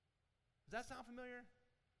 Does that sound familiar?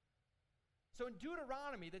 So in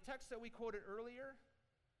Deuteronomy, the text that we quoted earlier,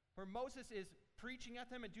 where Moses is preaching at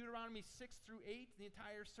them in Deuteronomy 6-8, the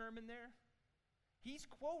entire sermon there, he's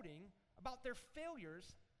quoting about their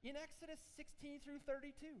failures in Exodus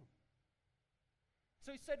 16-32.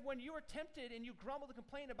 So he said, when you were tempted and you grumbled and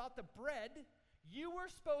complained about the bread, you were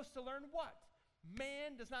supposed to learn what?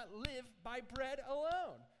 Man does not live by bread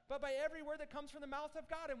alone, but by every word that comes from the mouth of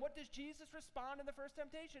God. And what does Jesus respond in the first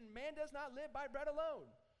temptation? Man does not live by bread alone.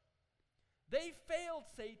 They failed,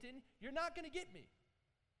 Satan. You're not going to get me.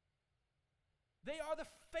 They are the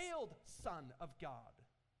failed son of God,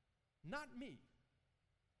 not me.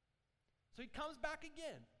 So he comes back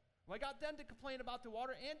again. Well, I got them to complain about the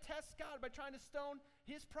water and test God by trying to stone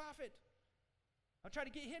his prophet. I'll try to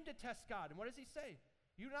get him to test God. And what does he say?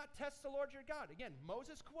 You do not test the Lord your God. Again,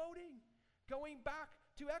 Moses quoting, going back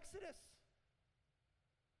to Exodus.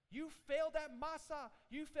 You failed at Massah.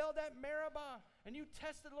 You failed at Meribah. and you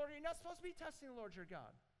tested the Lord. You're not supposed to be testing the Lord your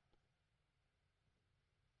God.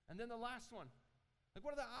 And then the last one. Like,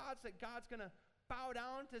 what are the odds that God's going to bow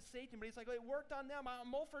down to Satan? But he's like, it worked on them.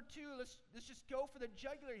 I'm 0 for 2. Let's just go for the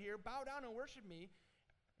jugular here. Bow down and worship me.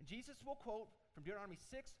 And Jesus will quote from Deuteronomy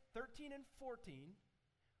 6, 13, and 14,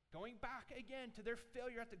 going back again to their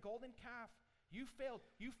failure at the golden calf. You failed.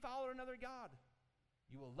 You followed another God.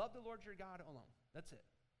 You will love the Lord your God alone. That's it.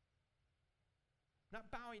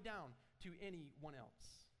 Not bowing down to anyone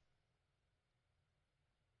else.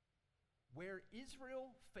 Where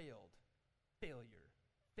Israel failed, failure,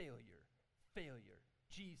 failure, failure.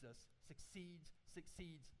 Jesus succeeds,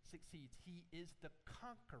 succeeds, succeeds. He is the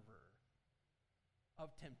conqueror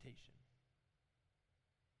of temptation.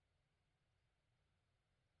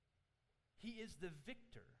 He is the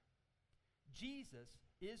victor. Jesus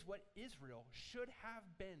is what Israel should have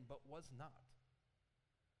been but was not.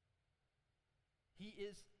 He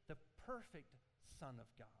is the perfect Son of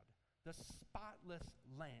God, the spotless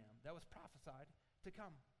Lamb that was prophesied to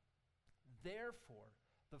come. Therefore,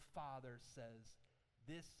 the Father says,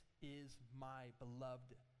 "This is my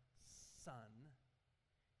beloved Son,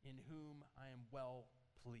 in whom I am well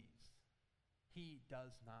pleased." He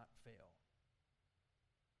does not fail.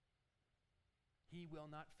 He will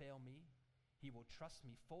not fail me. He will trust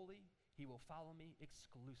me fully. He will follow me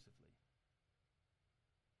exclusively.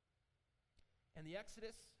 And the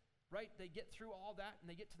Exodus, right, they get through all that, and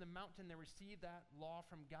they get to the mountain, they receive that law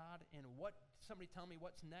from God, and somebody tell me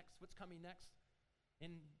what's next, what's coming next?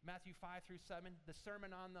 In Matthew 5 through 7, the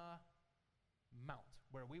Sermon on the Mount,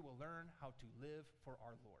 where we will learn how to live for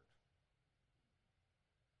our Lord.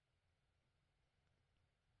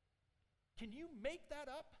 Can you make that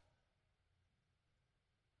up?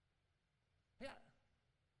 Yeah.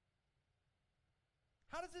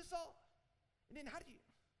 How does this all, and then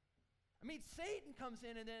Satan comes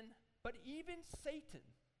in, but even Satan,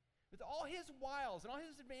 with all his wiles and all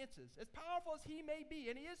his advances, as powerful as he may be,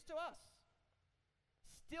 and he is to us,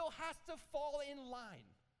 still has to fall in line.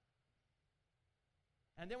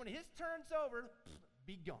 And then when his turn's over,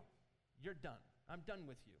 be gone. You're done. I'm done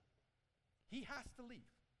with you. He has to leave.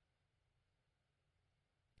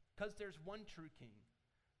 Because there's one true king.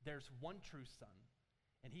 There's one true Son,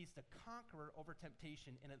 and he's the conqueror over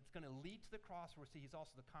temptation, and it's going to lead to the cross where he's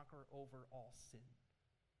also the conqueror over all sin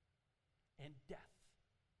and death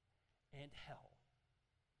and hell.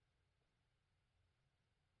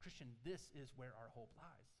 Christian, this is where our hope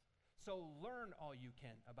lies. So learn all you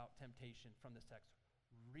can about temptation from this text.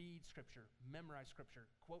 Read Scripture, memorize Scripture,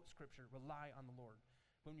 quote Scripture, rely on the Lord.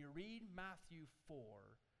 When you read Matthew 4,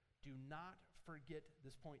 do not forget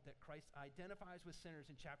this point that Christ identifies with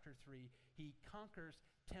sinners in chapter 3. He conquers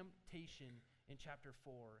temptation in chapter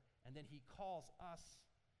 4. And then he calls us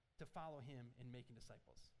to follow him in making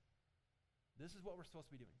disciples. This is what we're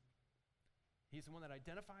supposed to be doing. He's the one that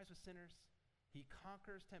identifies with sinners. He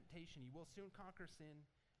conquers temptation. He will soon conquer sin.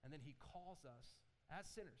 And then he calls us as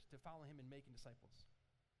sinners to follow him in making disciples.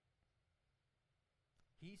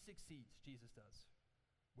 He succeeds, Jesus does,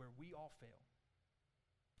 where we all fail.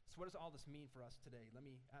 So what does all this mean for us today? Let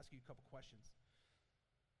me ask you a couple questions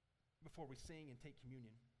before we sing and take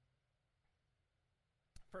communion.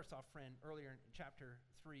 First off, friend, earlier in chapter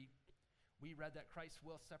 3, we read that Christ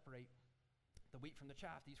will separate the wheat from the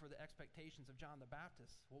chaff. These were the expectations of John the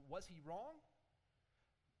Baptist. Well, was he wrong?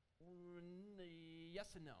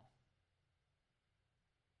 Yes and no.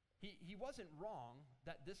 He wasn't wrong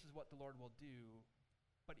that this is what the Lord will do,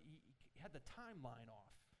 but he had the timeline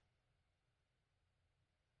off.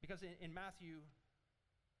 Because in Matthew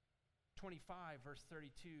 25, verse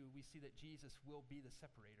 32, we see that Jesus will be the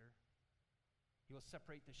separator. He will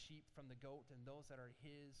separate the sheep from the goat, and those that are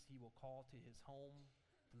his, he will call to his home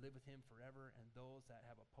to live with him forever, and those that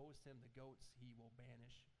have opposed him, the goats, he will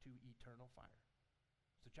banish to eternal fire.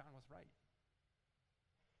 So John was right.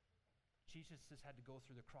 Jesus just had to go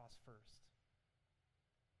through the cross first.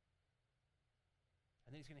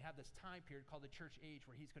 And then he's going to have this time period called the church age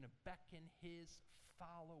where he's going to beckon his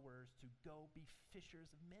followers to go be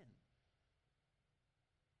fishers of men.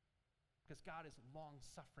 Because God is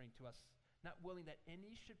long-suffering to us, not willing that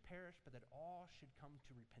any should perish, but that all should come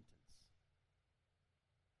to repentance.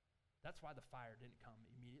 That's why the fire didn't come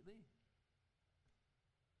immediately.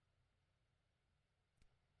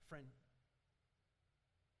 Friend,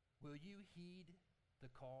 will you heed the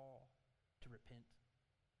call to repent?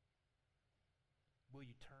 Will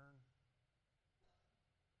you turn?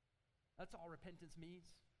 That's all repentance means.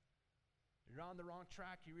 You're on the wrong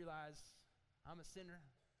track. You realize, I'm a sinner.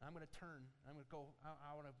 I'm going to turn. I'm going to go.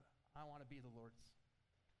 I want to be the Lord's.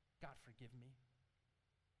 God, forgive me.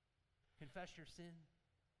 Confess your sin.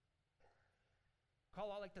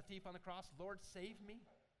 Call out like the thief on the cross, Lord, save me.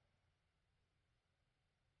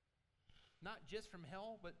 Not just from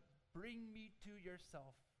hell, but bring me to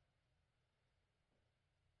yourself.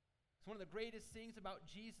 It's one of the greatest things about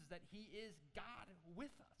Jesus, that he is God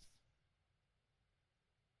with us.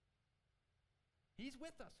 He's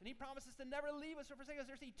with us, and he promises to never leave us or forsake us.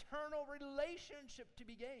 There's eternal relationship to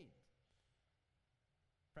be gained.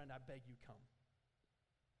 Friend, I beg you, come.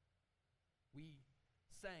 We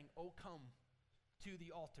sang, "Oh, come to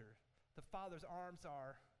the altar." The Father's arms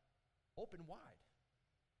are open wide.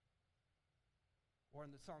 Or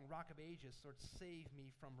in the song, "Rock of Ages," Lord, save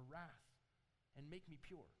me from wrath and make me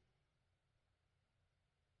pure.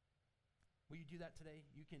 Will you do that today?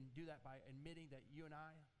 You can do that by admitting that you and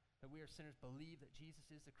I, that we are sinners, believe that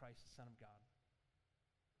Jesus is the Christ, the Son of God.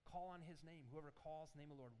 Call on his name. Whoever calls the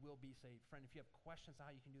name of the Lord will be saved. Friend, if you have questions on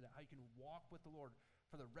how you can do that, how you can walk with the Lord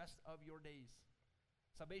for the rest of your days,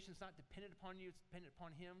 salvation is not dependent upon you, it's dependent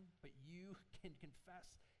upon him, but you can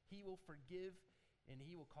confess. He will forgive, and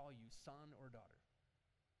he will call you son or daughter.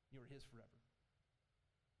 You are his forever.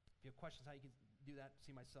 If you have questions how you can do that,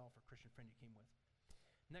 see myself or Christian friend you came with.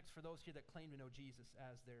 Next, for those here that claim to know Jesus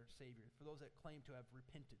as their Savior, for those that claim to have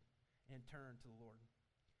repented and turned to the Lord.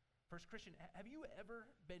 First, Christian, have you ever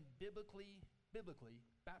been biblically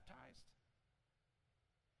baptized?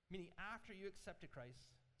 Meaning after you accepted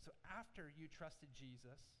Christ, so after you trusted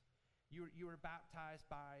Jesus, you were baptized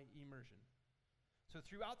by immersion. So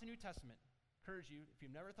throughout the New Testament, encourage you, if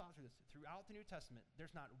you've never thought through this, throughout the New Testament,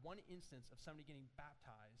 there's not one instance of somebody getting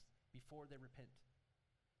baptized before they repent.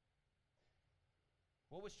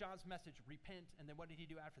 What was John's message? Repent, and then what did he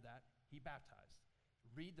do after that? He baptized.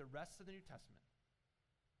 Read the rest of the New Testament.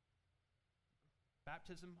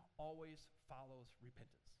 Baptism always follows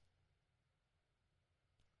repentance.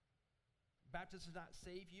 Baptism does not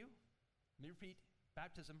save you. Let me repeat,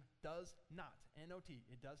 baptism does not, N-O-T,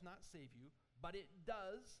 it does not save you, but it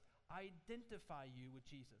does identify you with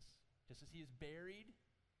Jesus. Just as he is buried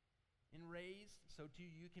and raised, so too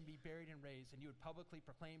you can be buried and raised, and you would publicly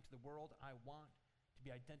proclaim to the world, I want to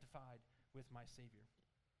be identified with my Savior.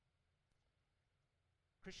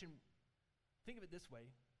 Christian, think of it this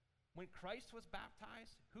way. When Christ was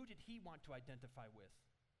baptized, who did he want to identify with?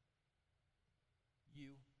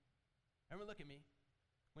 You. Everyone look at me.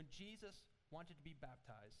 When Jesus wanted to be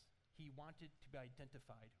baptized, he wanted to be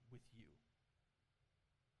identified with you.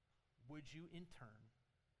 Would you, in turn,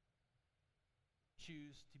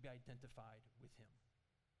 choose to be identified with him?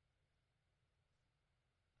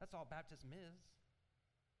 That's all baptism is.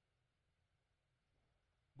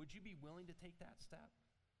 Would you be willing to take that step?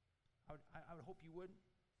 I would hope you would.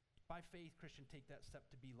 By faith, Christian, take that step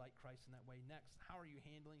to be like Christ in that way. Next, how are you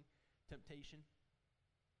handling temptation?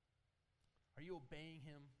 Are you obeying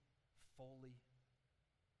him fully?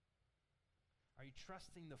 Are you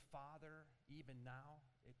trusting the Father even now,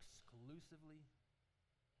 exclusively?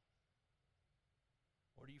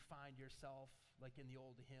 Or do you find yourself, like in the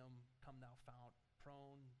old hymn, "Come Thou Fount,"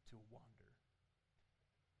 prone to wander?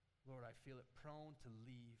 Lord, I feel it, prone to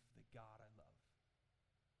leave the God I love.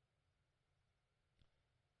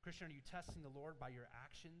 Christian, are you testing the Lord by your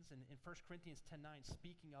actions? And in 1 Corinthians 10:9,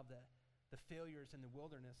 speaking of the failures in the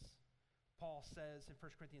wilderness, Paul says in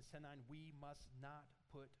 1 Corinthians 10:9, we must not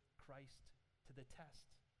put Christ to the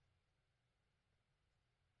test.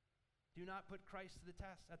 Do not put Christ to the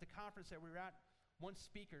test. At the conference that we were at, one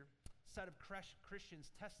speaker said of Christians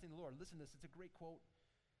testing the Lord. Listen to this, it's a great quote.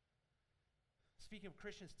 Speaking of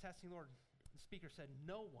Christians testing the Lord, the speaker said,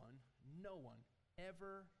 no one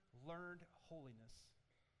ever learned holiness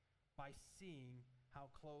by seeing how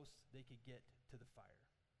close they could get to the fire.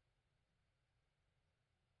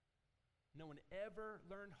 No one ever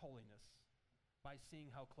learned holiness by seeing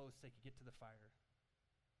how close they could get to the fire.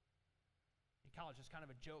 In college, it's kind of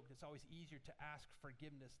a joke. It's always easier to ask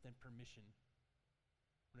forgiveness than permission.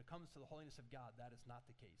 When it comes to the holiness of God, that is not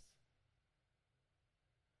the case.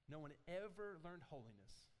 No one ever learned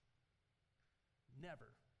holiness,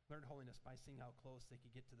 never learned holiness by seeing how close they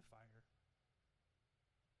could get to the fire.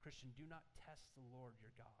 Christian, do not test the Lord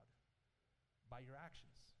your God by your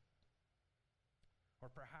actions. Or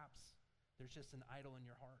perhaps there's just an idol in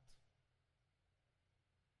your heart,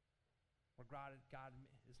 where God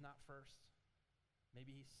is not first.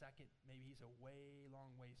 Maybe he's second. Maybe he's a way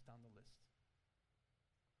long ways down the list.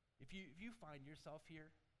 If you find yourself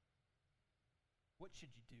here, what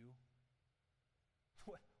should you do?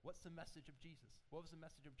 What's the message of Jesus? What was the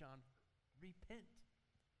message of John? Repent.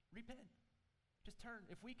 Repent. Just turn.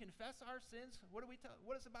 If we confess our sins, what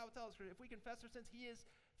does the Bible tell us? If we confess our sins, he is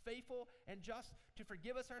faithful and just to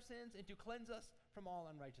forgive us our sins and to cleanse us from all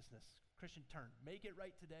unrighteousness. Christian, turn. Make it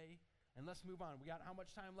right today. And let's move on. We got how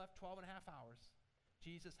much time left? 12 and a half hours.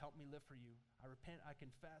 Jesus, help me live for you. I repent, I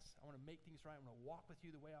confess. I want to make things right. I want to walk with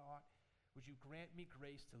you the way I ought. Would you grant me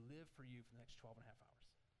grace to live for you for the next 12 and a half hours?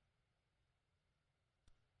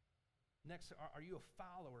 Next, are you a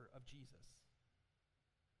follower of Jesus?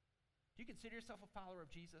 Do you consider yourself a follower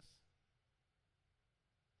of Jesus?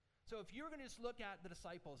 So if you were going to just look at the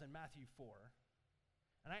disciples in Matthew 4,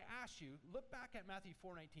 and I ask you, look back at Matthew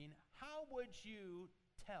 4:19, how would you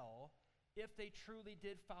tell if they truly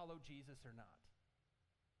did follow Jesus or not?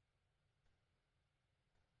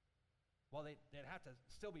 Well, they'd have to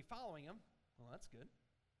still be following him. Well, that's good,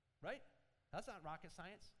 right? That's not rocket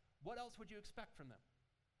science. What else would you expect from them?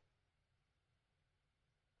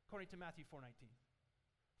 According to Matthew 4:19,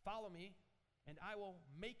 follow me, and I will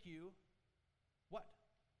make you what?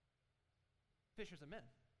 Fishers of men.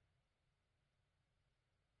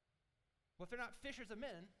 Well, if they're not fishers of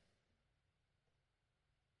men,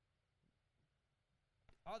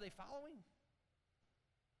 are they following?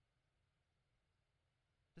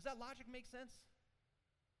 Does that logic make sense?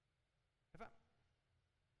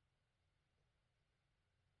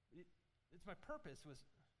 It's my purpose was,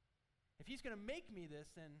 if he's going to make me this,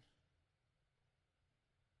 then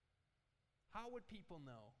how would people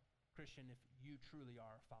know, Christian, if you truly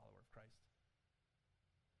are a follower of Christ?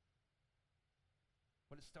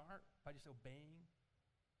 Would it start by just obeying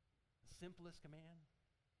the simplest command?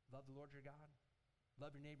 Love the Lord your God.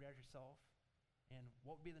 Love your neighbor as yourself. And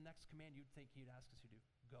what would be the next command you'd think he'd ask us to do?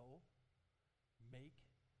 Go, make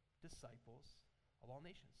disciples of all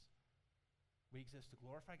nations. We exist to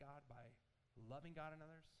glorify God by loving God and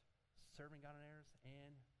others, serving God and others,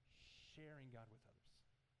 and sharing God with others.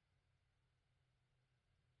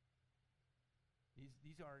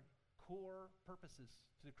 These are core purposes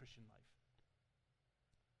to the Christian life.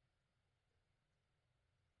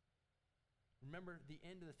 Remember, the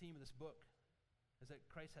end of the theme of this book is that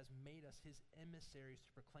Christ has made us his emissaries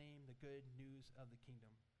to proclaim the good news of the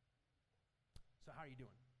kingdom. So how are you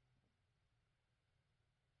doing?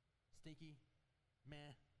 Stinky?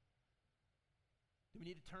 Meh? Do we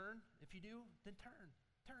need to turn? If you do, then turn.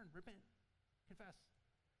 Turn, repent, confess.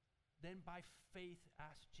 Then by faith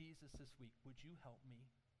ask Jesus this week, would you help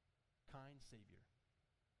me, kind Savior,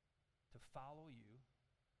 to follow you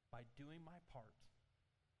by doing my part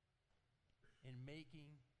in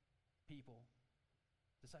making people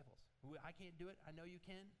disciples. I can't do it. I know you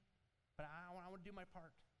can, but I want to do my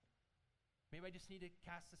part. Maybe I just need to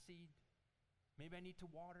cast the seed. Maybe I need to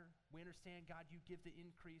water. We understand, God, you give the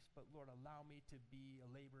increase, but Lord, allow me to be a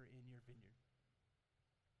laborer in your vineyard.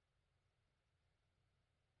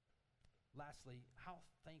 Lastly, how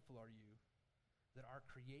thankful are you that our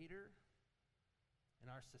Creator and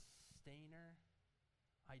our Sustainer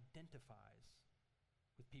identifies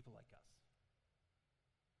with people like us?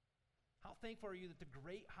 How thankful are you that the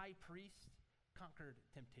great high priest conquered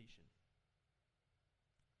temptation?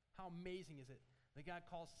 How amazing is it that God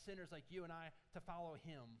calls sinners like you and I to follow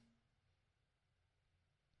him?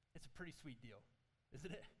 It's a pretty sweet deal,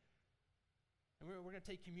 isn't it? And we're going to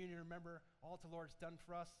take communion and remember all that the Lord's done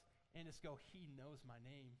for us and just go, he knows my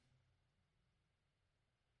name.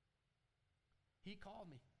 He called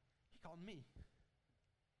me. He called me.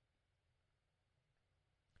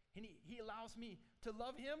 And he allows me to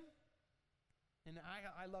love him. And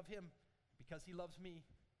I love him because he loves me.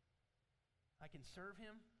 I can serve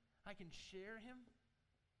him. I can share him.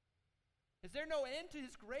 Is there no end to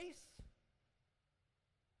his grace?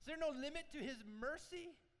 Is there no limit to his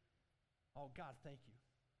mercy? Oh, God, thank you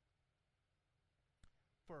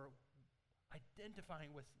for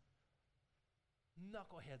identifying with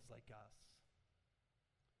knuckleheads like us.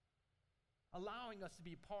 Allowing us to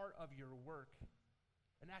be part of your work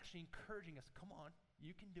and actually encouraging us, come on,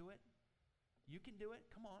 you can do it. You can do it.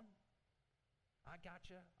 Come on. I got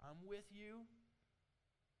you. I'm with you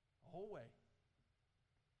the whole way.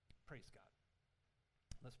 Praise God.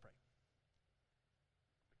 Let's pray.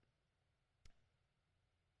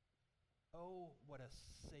 Oh, what a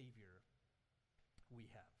Savior we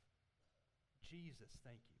have. Jesus,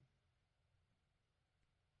 thank you.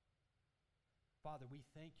 Father, we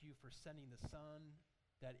thank you for sending the Son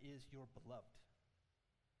that is your beloved,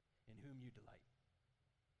 in whom you delight.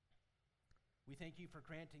 We thank you for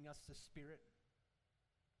granting us the Spirit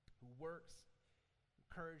who works,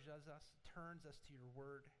 encourages us, turns us to your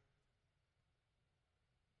word.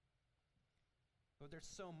 Lord, there's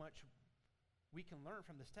so much we can learn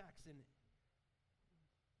from this text, and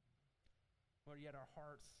Lord, yet our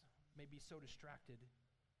hearts may be so distracted.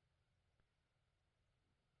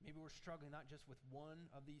 Maybe we're struggling not just with one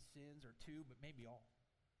of these sins or two, but maybe all.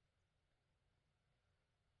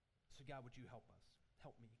 So God, would you help us?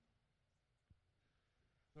 Help me.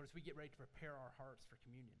 Lord, as we get ready to prepare our hearts for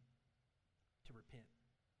communion, to repent,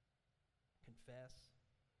 confess,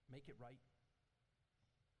 make it right,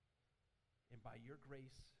 and by your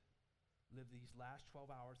grace, live these last 12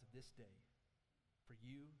 hours of this day for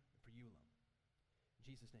you and for you alone. In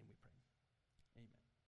Jesus' name we pray. Amen.